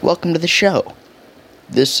Welcome to the show.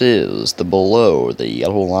 This is the Below the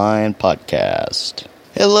Yellow Line podcast.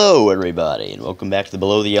 Hello, everybody, and welcome back to the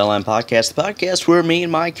Below the Yellow Line podcast, the podcast where me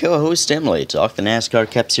and my co-host Emily talk the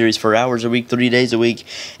NASCAR Cup Series for hours a week, 3 days a week,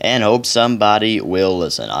 and hope somebody will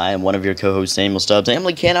listen. I am one of your co-hosts, Samuel Stubbs.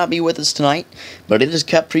 Emily cannot be with us tonight, but it is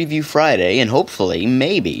Cup Preview Friday, and hopefully,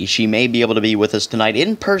 maybe, she may be able to be with us tonight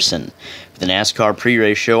in person for the NASCAR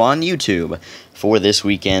pre-race show on YouTube for this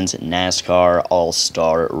weekend's NASCAR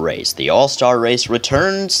All-Star Race. The All-Star Race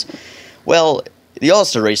returns, well, the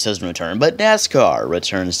All-Star Race doesn't return, but NASCAR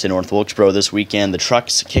returns to North Wilkesboro this weekend. The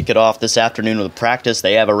trucks kick it off this afternoon with practice.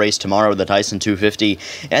 They have a race tomorrow, the Tyson 250.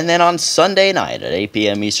 And then on Sunday night at 8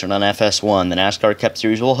 p.m. Eastern on FS1, the NASCAR Cup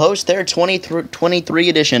Series will host their 23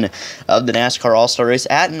 edition of the NASCAR All-Star Race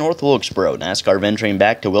at North Wilkesboro. NASCAR venturing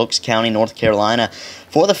back to Wilkes County, North Carolina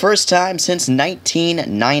for the first time since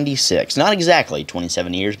 1996. Not exactly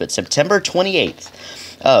 27 years, but September 28th.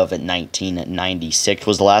 Of 1996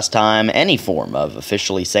 was the last time any form of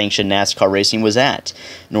officially sanctioned NASCAR racing was at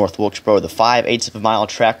North Wilkesboro, the 5/8 of a mile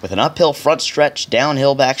track with an uphill front stretch,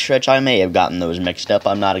 downhill back stretch. I may have gotten those mixed up.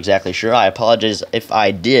 I'm not exactly sure. I apologize if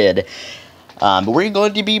I did. But we're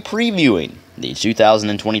going to be previewing the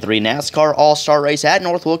 2023 NASCAR All-Star Race at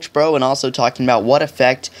North Wilkesboro and also talking about what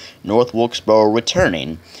effect North Wilkesboro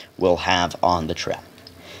returning will have on the track.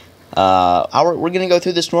 We're going to go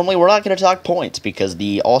through this normally. We're not going to talk points because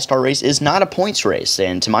the All-Star Race is not a points race,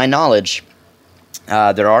 and to my knowledge,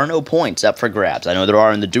 there are no points up for grabs. I know there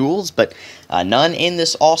are in the duels, but none in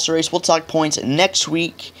this All-Star Race. We'll talk points next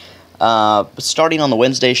week, starting on the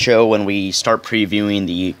Wednesday show when we start previewing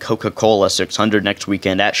the Coca-Cola 600 next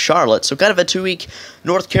weekend at Charlotte. So kind of a 2-week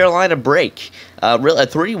North Carolina break.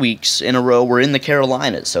 3 weeks in a row we're in the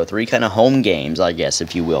Carolinas, so 3 kind of home games, I guess,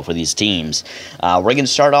 if you will, for these teams. We're going to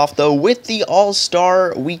start off, though, with the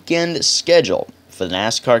All-Star Weekend schedule for the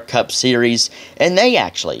NASCAR Cup Series, and they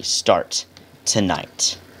actually start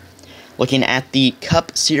tonight. Looking at the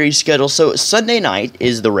Cup Series schedule, so Sunday night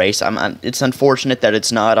is the race. It's unfortunate that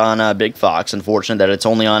it's not on Big Fox, unfortunate that it's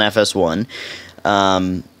only on FS1.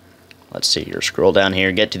 Let's see here, scroll down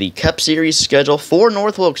here, get to the Cup Series schedule for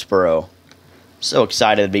North Wilkesboro. So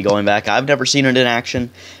excited to be going back. I've never seen it in action.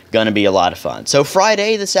 Gonna be a lot of fun. So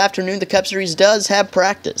Friday, this afternoon, the Cup Series does have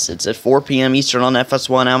practice. It's at 4 p.m. Eastern on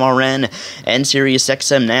FS1 MRN and Sirius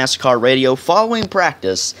XM NASCAR Radio. Following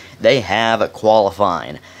practice, they have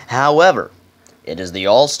qualifying. However, it is the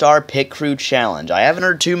All-Star Pit Crew Challenge. I haven't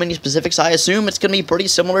heard too many specifics. I assume it's going to be pretty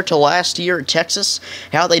similar to last year at Texas.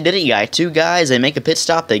 How they did it, you got 2 guys, they make a pit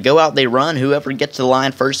stop, they go out, they run, whoever gets to the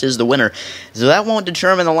line first is the winner. So that won't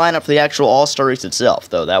determine the lineup for the actual All-Star Race itself,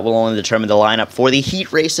 though. That will only determine the lineup for the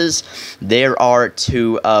heat races. There are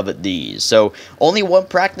 2 of these. So only 1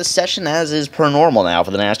 practice session, as is per normal now for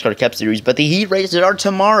the NASCAR Cup Series, but the heat races are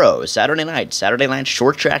tomorrow, Saturday night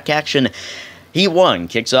short track action. Heat 1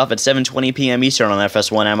 kicks off at 7:20 p.m. Eastern on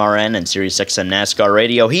FS1 MRN and Sirius XM NASCAR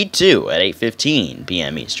Radio. Heat 2 at 8:15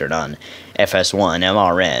 p.m. Eastern on FS1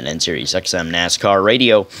 MRN and Sirius XM NASCAR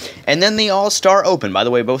Radio. And then the All-Star Open. By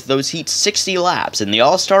the way, both of those heats 60 laps. And the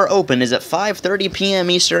All-Star Open is at 5:30 p.m.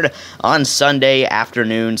 Eastern on Sunday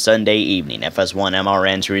afternoon, Sunday evening. FS1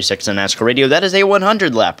 MRN, Sirius XM NASCAR Radio. That is a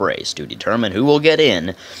 100-lap race to determine who will get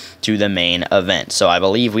in to the main event. So I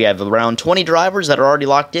believe we have around 20 drivers that are already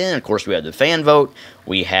locked in. Of course, we have the fan vote.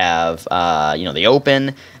 We have, the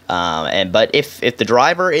Open. But if the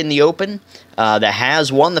driver in the Open that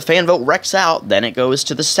has won the fan vote wrecks out, then it goes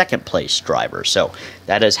to the second place driver. So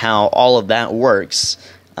that is how all of that works.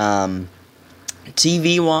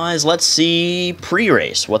 TV-wise, let's see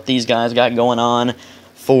pre-race, what these guys got going on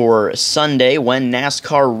for Sunday when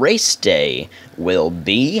NASCAR Race Day will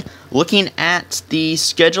be. Looking at the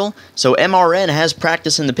schedule, so MRN has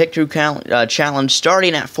practice in the Pit Crew Challenge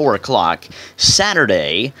starting at 4 o'clock.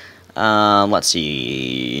 Saturday, let's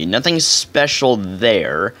see, nothing special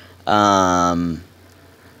there. Nothing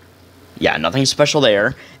special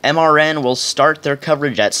there. MRN will start their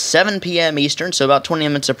coverage at 7 p.m. Eastern, so about 20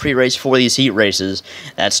 minutes of pre-race for these heat races.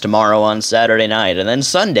 That's tomorrow on Saturday night. And then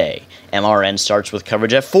Sunday, MRN starts with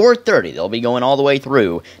coverage at 4:30. They'll be going all the way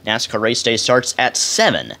through. NASCAR Race Day starts at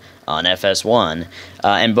 7 on FS1.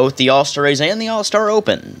 And both the All-Star Race and the All-Star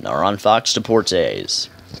Open are on Fox Deportes.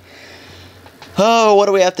 Oh, what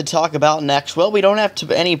do we have to talk about next? Well, we don't have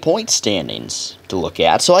any point standings to look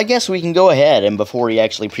at, so I guess we can go ahead and, before we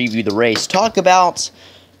actually preview the race, talk about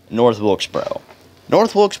North Wilkesboro.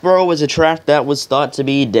 North Wilkesboro was a track that was thought to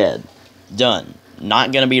be dead. Done.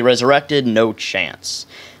 Not going to be resurrected, no chance.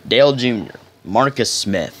 Dale Jr., Marcus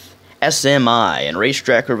Smith, SMI, and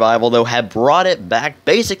Racetrack Revival, though, have brought it back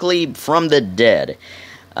basically from the dead.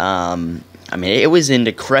 I mean, it was in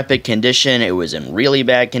decrepit condition. It was in really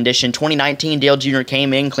bad condition. 2019, Dale Jr.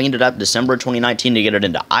 came in, cleaned it up December 2019 to get it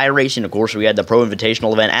into iRacing. Of course, we had the Pro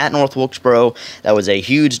Invitational event at North Wilkesboro. That was a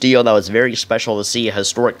huge deal. That was very special to see a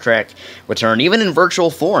historic track return, even in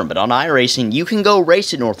virtual form. But on iRacing, you can go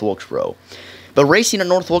race at North Wilkesboro. But racing at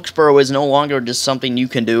North Wilkesboro is no longer just something you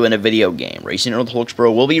can do in a video game. Racing at North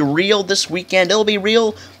Wilkesboro will be real this weekend. It'll be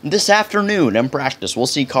real this afternoon in practice. We'll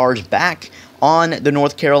see cars back on the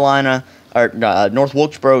North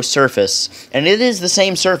Wilkesboro surface, and it is the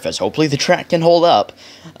same surface. Hopefully the track can hold up,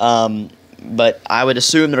 but I would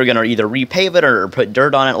assume they're going to either repave it or put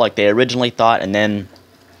dirt on it like they originally thought, and then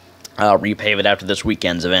repave it after this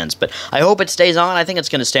weekend's events. But I hope it stays on. I think it's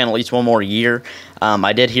going to stand at least one more year.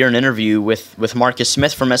 I did hear an interview with Marcus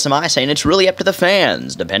Smith from SMI saying it's really up to the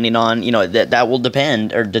fans, depending on, that will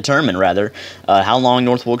determine how long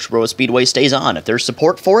North Wilkesboro Speedway stays on. If there's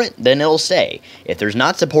support for it, then it'll stay. If there's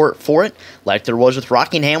not support for it, like there was with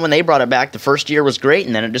Rockingham when they brought it back, the first year was great,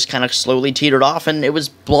 and then it just kind of slowly teetered off, and it was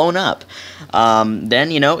blown up.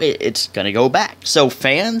 Then, it's going to go back. So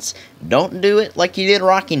fans, don't do it like you did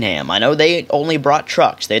Rockingham. I know they only brought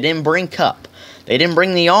trucks. They didn't bring Cup. They didn't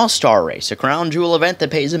bring the All-Star Race, a crown jewel event that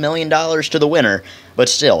pays $1 million to the winner. But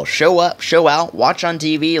still, show up, show out, watch on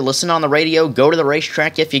TV, listen on the radio, go to the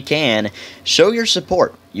racetrack if you can. Show your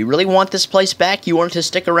support. You really want this place back? You want it to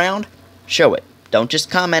stick around? Show it. Don't just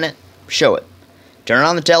comment it. Show it. Turn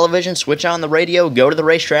on the television, switch on the radio, go to the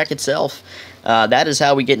racetrack itself. That is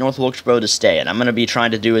how we get North Wilkesboro to stay, and I'm going to be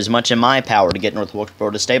trying to do as much in my power to get North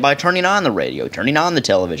Wilkesboro to stay by turning on the radio, turning on the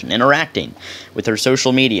television, interacting with their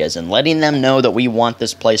social medias, and letting them know that we want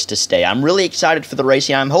this place to stay. I'm really excited for the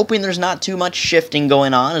racing. I'm hoping there's not too much shifting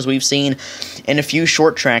going on, as we've seen in a few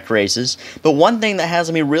short track races, but one thing that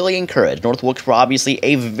has me really encouraged, North Wilkesboro, obviously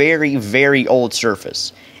a very, very old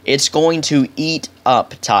surface. It's going to eat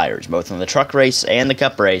up tires, both in the truck race and the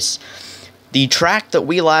Cup race. The track that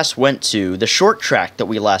we last went to, the short track that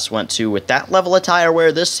we last went to with that level of tire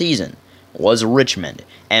wear this season, was Richmond.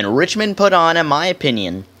 And Richmond put on, in my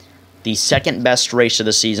opinion, the second best race of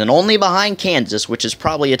the season, only behind Kansas, which is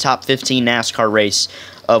probably a top 15 NASCAR race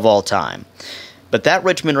of all time. But that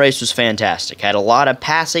Richmond race was fantastic. Had a lot of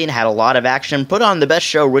passing, had a lot of action, put on the best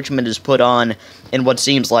show Richmond has put on in what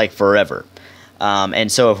seems like forever.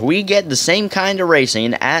 And so if we get the same kind of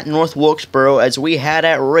racing at North Wilkesboro as we had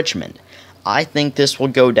at Richmond, I think this will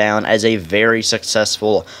go down as a very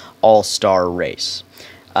successful All-Star race.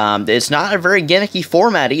 It's not a very gimmicky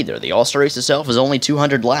format either. The All-Star race itself is only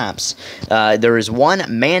 200 laps. There is one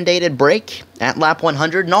mandated break at lap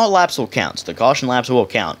 100, and all laps will count, so the caution laps will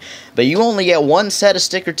count. But you only get one set of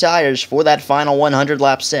sticker tires for that final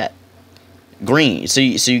 100-lap set. Green. So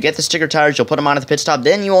you get the sticker tires, you'll put them on at the pit stop,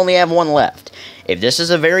 then you only have one left. If this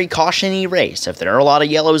is a very caution-y race, if there are a lot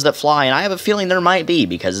of yellows that fly, and I have a feeling there might be,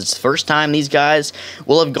 because it's the first time these guys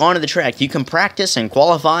will have gone to the track. You can practice and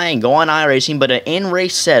qualify and go on iRacing, but an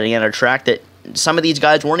in-race setting at a track that some of these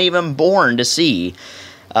guys weren't even born to see,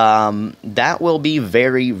 that will be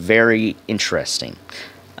very, very interesting.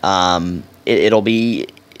 It'll be...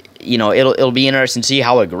 it'll be interesting to see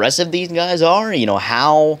how aggressive these guys are.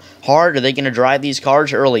 How hard are they going to drive these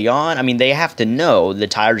cars early on? I mean, they have to know the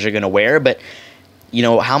tires are going to wear, but,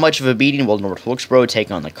 how much of a beating will North Wilkesboro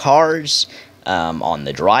take on the cars, on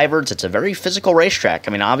the drivers? It's a very physical racetrack.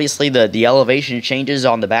 I mean, obviously, the elevation changes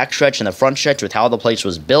on the backstretch and the front stretch with how the place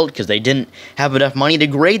was built, because they didn't have enough money to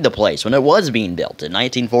grade the place when it was being built in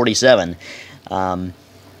 1947.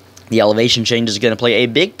 The elevation change is going to play a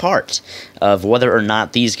big part of whether or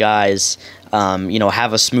not these guys,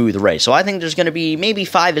 have a smooth race. So I think there's going to be maybe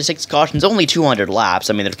 5 to 6 cautions, only 200 laps.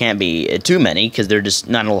 I mean, there can't be too many because they're just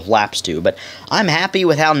not enough laps to. But I'm happy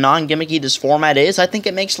with how non-gimmicky this format is. I think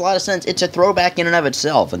it makes a lot of sense. It's a throwback in and of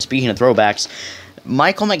itself. And speaking of throwbacks,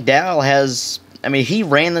 Michael McDowell he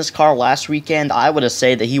ran this car last weekend. I would have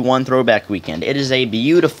said that he won Throwback Weekend. It is a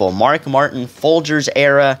beautiful Mark Martin Folgers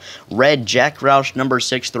era red Jack Roush number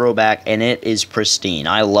 6 throwback, and it is pristine.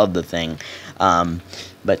 I love the thing.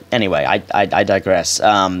 But anyway, I digress.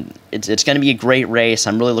 It's going to be a great race.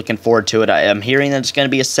 I'm really looking forward to it. I'm hearing that it's going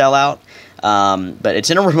to be a sellout. But it's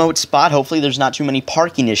in a remote spot. Hopefully there's not too many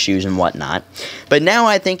parking issues and whatnot. But now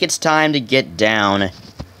I think it's time to get down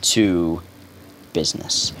to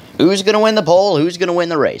business. Who's going to win the pole? Who's going to win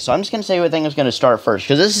the race? So I'm just going to say who I think is going to start first,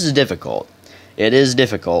 because this is difficult. It is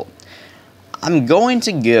difficult. I'm going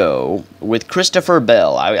to go with Christopher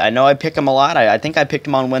Bell. I know I pick him a lot. I think I picked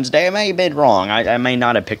him on Wednesday. I may have been wrong. I may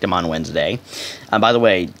not have picked him on Wednesday. By the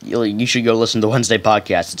way, you should go listen to the Wednesday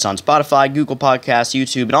podcast. It's on Spotify, Google Podcasts,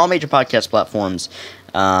 YouTube, and all major podcast platforms.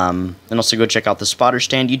 And also go check out the Spotter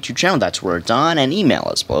Stand YouTube channel. That's where it's on. And email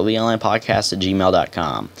us,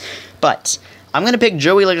 blowtheonlinepodcast@gmail.com. But I'm going to pick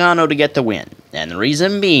Joey Logano to get the win. And the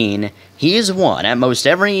reason being, he has won at most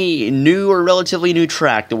every new or relatively new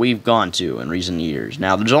track that we've gone to in recent years.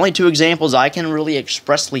 Now, there's only 2 examples I can really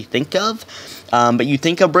expressly think of. But you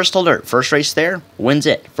think of Bristol Dirt. First race there, wins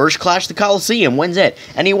it. First Clash at the Coliseum, wins it.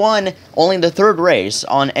 And he won only the 3rd race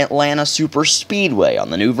on Atlanta Super Speedway,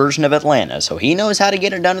 on the new version of Atlanta. So he knows how to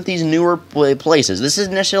get it done at these newer places. This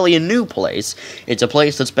isn't necessarily a new place. It's a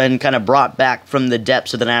place that's been kind of brought back from the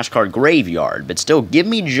depths of the NASCAR graveyard. But still, give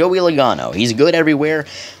me Joey Logano. He's good everywhere.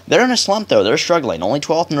 They're in a slump, though. They're struggling. Only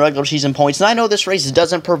 12th in regular season points. And I know this race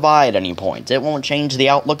doesn't provide any points. It won't change the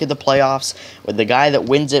outlook of the playoffs. With the guy that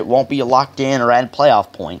wins it won't be locked in or add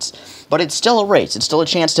playoff points. But it's still a race. It's still a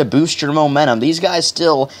chance to boost your momentum. These guys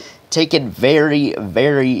still take it very,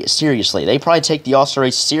 very seriously. They probably take the All-Star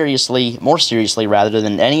race seriously, more seriously rather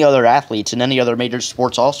than any other athletes in any other major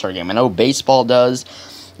sports All-Star game. I know baseball does,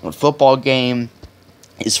 a football game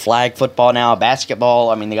is flag football now,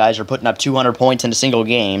 basketball. I mean, the guys are putting up 200 points in a single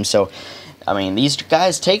game, so I mean, these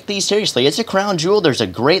guys take these seriously. It's a crown jewel. There's a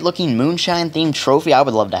great-looking moonshine-themed trophy. I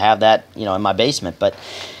would love to have that, in my basement, but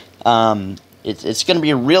it's going to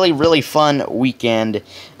be a really, really fun weekend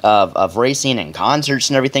of racing and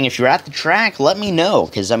concerts and everything. If you're at the track, let me know,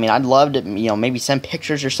 because, I mean, I'd love to, maybe send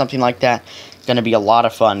pictures or something like that. It's going to be a lot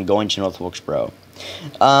of fun going to North Wilkesboro.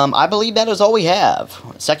 I believe that is all we have.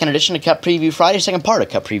 Second edition of Cup Preview Friday, second part of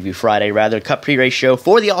Cup Preview Friday, rather, Cup pre-race show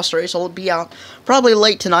for the All-Star Race. It'll be out probably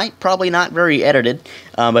late tonight, probably not very edited,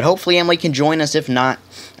 but hopefully Emily can join us. If not,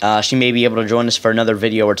 she may be able to join us for another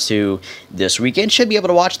video or 2 this weekend. Should be able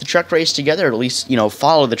to watch the truck race together, or at least,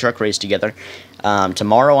 follow the truck race together.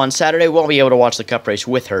 Tomorrow on Saturday, won't be able to watch the Cup race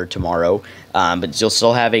with her tomorrow, but you'll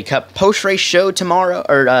still have a Cup post-race show tomorrow,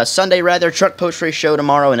 or Sunday rather, truck post-race show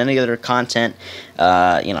tomorrow, and any other content,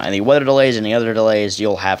 any weather delays, any other delays,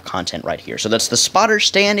 you'll have content right here. So that's the Spotter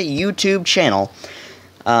Stand YouTube channel,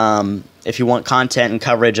 if you want content and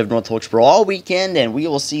coverage of North Wilkesboro all weekend, and we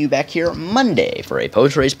will see you back here Monday for a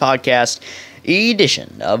post-race podcast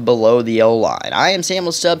edition of Below the Yellow Line. I am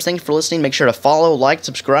Samuel Stubbs. Thanks for listening. Make sure to follow, like,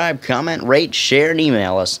 subscribe, comment, rate, share, and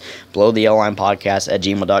email us,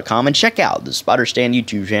 blowtheYellowLinePodcast@gmail.com, and check out the Spotter Stand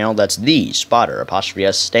YouTube channel. That's the Spotter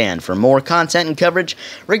 ''S Stand for more content and coverage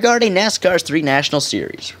regarding NASCAR's 3 National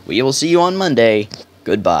Series. We will see you on Monday.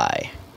 Goodbye.